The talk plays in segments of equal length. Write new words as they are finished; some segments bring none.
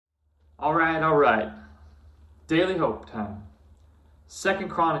All right. Daily Hope time. 2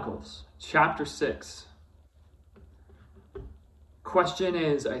 Chronicles, chapter 6. Question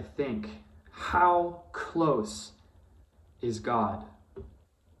is, I think, how close is God?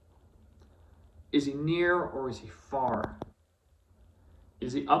 Is he near or is he far?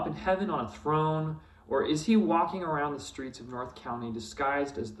 Is he up in heaven on a throne, or is he walking around the streets of North County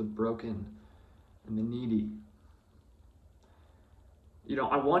disguised as the broken and the needy?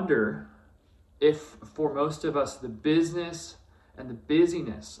 I wonder if for most of us the business and the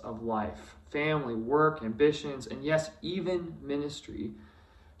busyness of life, family, work, ambitions, and yes, even ministry,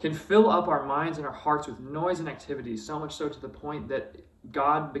 can fill up our minds and our hearts with noise and activity, so much so to the point that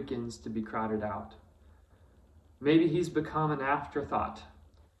God begins to be crowded out. Maybe he's become an afterthought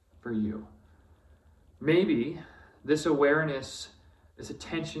for you. Maybe this awareness, this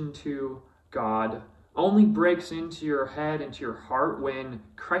attention to God only breaks into your head, into your heart when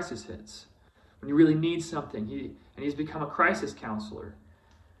crisis hits, when you really need something, and he's become a crisis counselor,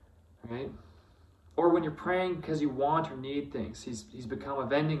 right? Or when you're praying because you want or need things, he's become a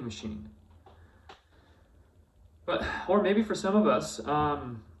vending machine. Or maybe for some of us,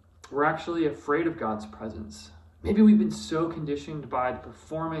 we're actually afraid of God's presence. Maybe we've been so conditioned by the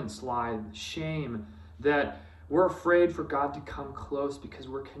performance lie, the shame, that we're afraid for God to come close because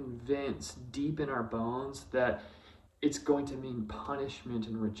we're convinced deep in our bones that it's going to mean punishment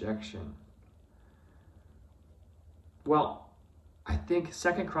and rejection. Well, I think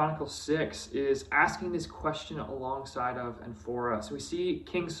 2 Chronicles 6 is asking this question alongside of and for us. We see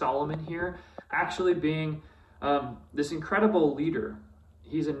King Solomon here actually being this incredible leader.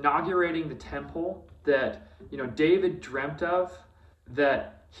 He's inaugurating the temple that David dreamt of,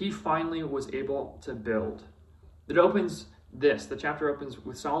 that he finally was able to build. The chapter opens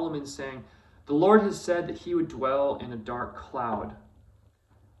with Solomon saying, "The Lord has said that he would dwell in a dark cloud.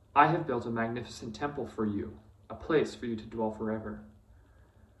 I have built a magnificent temple for you, a place for you to dwell forever."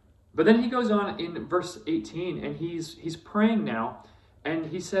 But then he goes on in verse 18, and he's praying now, and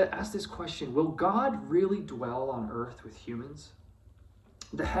he asks this question: will God really dwell on earth with humans?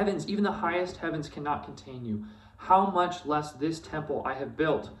 The heavens, even the highest heavens, cannot contain you. How much less this temple I have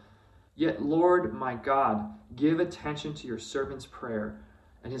built? Yet, Lord my God, give attention to your servant's prayer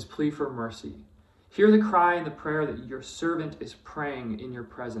and his plea for mercy. Hear the cry and the prayer that your servant is praying in your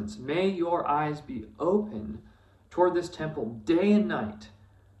presence. May your eyes be open toward this temple day and night,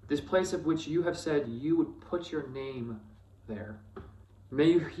 this place of which you have said you would put your name there.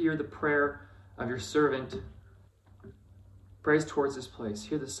 May you hear the prayer of your servant, prays towards this place.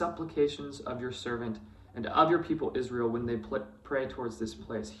 Hear the supplications of your servant and of your people Israel when they pray towards this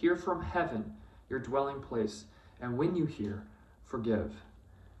place. Hear from heaven, your dwelling place, and when you hear, forgive.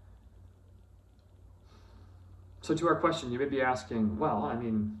 So to our question, you may be asking, well,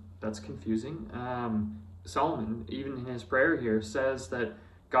 that's confusing. Solomon, even in his prayer here, says that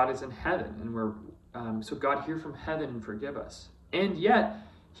God is in heaven, and so God, hear from heaven and forgive us. And yet,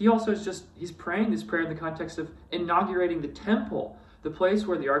 he also he's praying this prayer in the context of inaugurating the temple, the place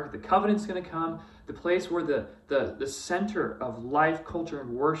where the Ark of the Covenant is going to come, the place where the center of life, culture, and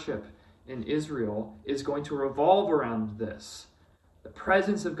worship in Israel is going to revolve around this. The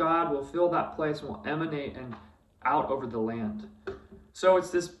presence of God will fill that place and will emanate and out over the land. So it's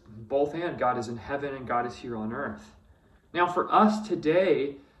this both and. God is in heaven and God is here on earth. Now for us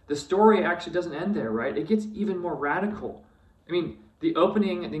today, the story actually doesn't end there, right? It gets even more radical. The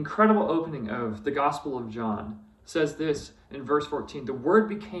incredible opening of the Gospel of John says this in verse 14: "The Word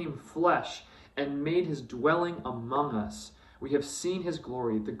became flesh and made his dwelling among us. We have seen his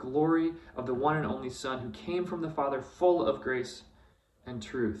glory, the glory of the one and only Son who came from the Father, full of grace and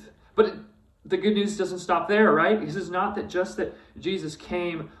truth." But the good news doesn't stop there, right? This is not that Jesus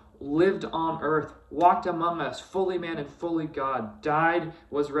came, lived on earth, walked among us, fully man and fully God, died,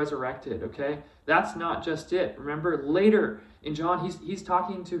 was resurrected, okay? That's not just it. Remember, later in John, he's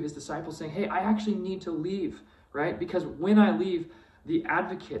talking to his disciples saying, hey, I actually need to leave, right? Because when I leave, the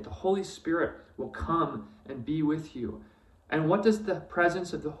advocate, the Holy Spirit, will come and be with you. And what does the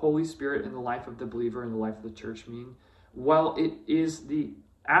presence of the Holy Spirit in the life of the believer, in the life of the church mean? Well, it is the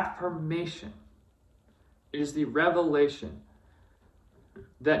affirmation, it is the revelation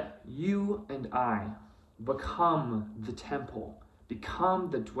that you and I become the temple, become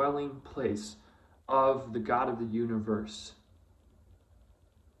the dwelling place of the God of the universe.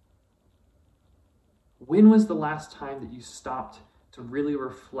 When was the last time that you stopped to really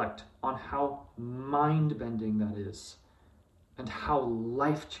reflect on how mind-bending that is and how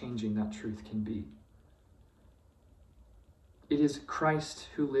life-changing that truth can be? It is Christ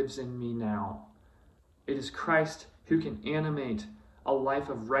who lives in me now. It is Christ who can animate a life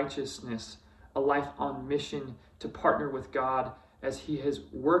of righteousness, a life on mission to partner with God as he is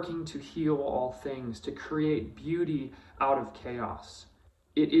working to heal all things, to create beauty out of chaos.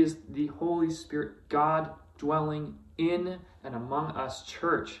 It is the Holy Spirit, God dwelling in and among us,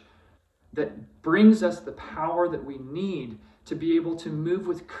 church, that brings us the power that we need to be able to move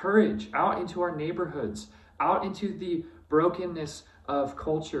with courage out into our neighborhoods, out into the brokenness of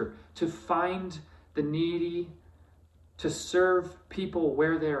culture, to find the needy, to serve people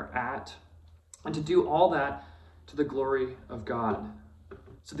where they're at, and to do all that to the glory of God.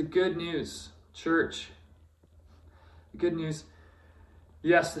 So the good news, church, the good news,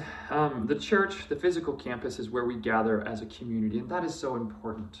 yes, the church, the physical campus is where we gather as a community, and that is so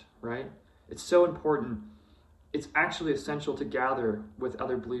important, right? It's so important. It's actually essential to gather with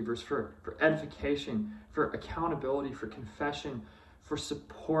other believers for edification, for accountability, for confession, for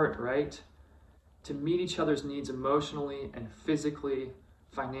support, right? To meet each other's needs emotionally and physically,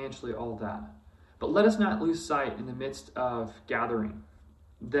 financially, all that. But let us not lose sight in the midst of gathering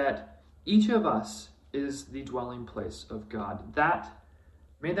that each of us is the dwelling place of God.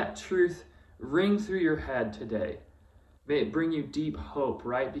 May that truth ring through your head today. May it bring you deep hope,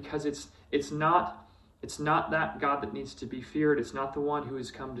 right? Because it's not that God that needs to be feared. It's not the one who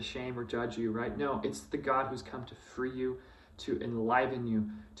has come to shame or judge you, right? No, it's the God who's come to free you, to enliven you,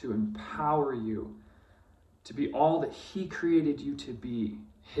 to empower you, to be all that he created you to be,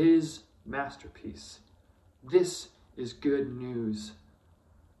 his masterpiece. This is good news.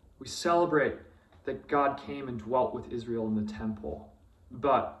 We celebrate that God came and dwelt with Israel in the temple.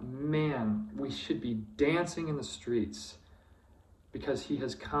 But man, we should be dancing in the streets because he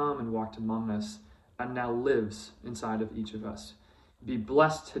has come and walked among us and now lives inside of each of us. Be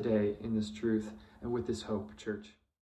blessed today in this truth and with this hope, church.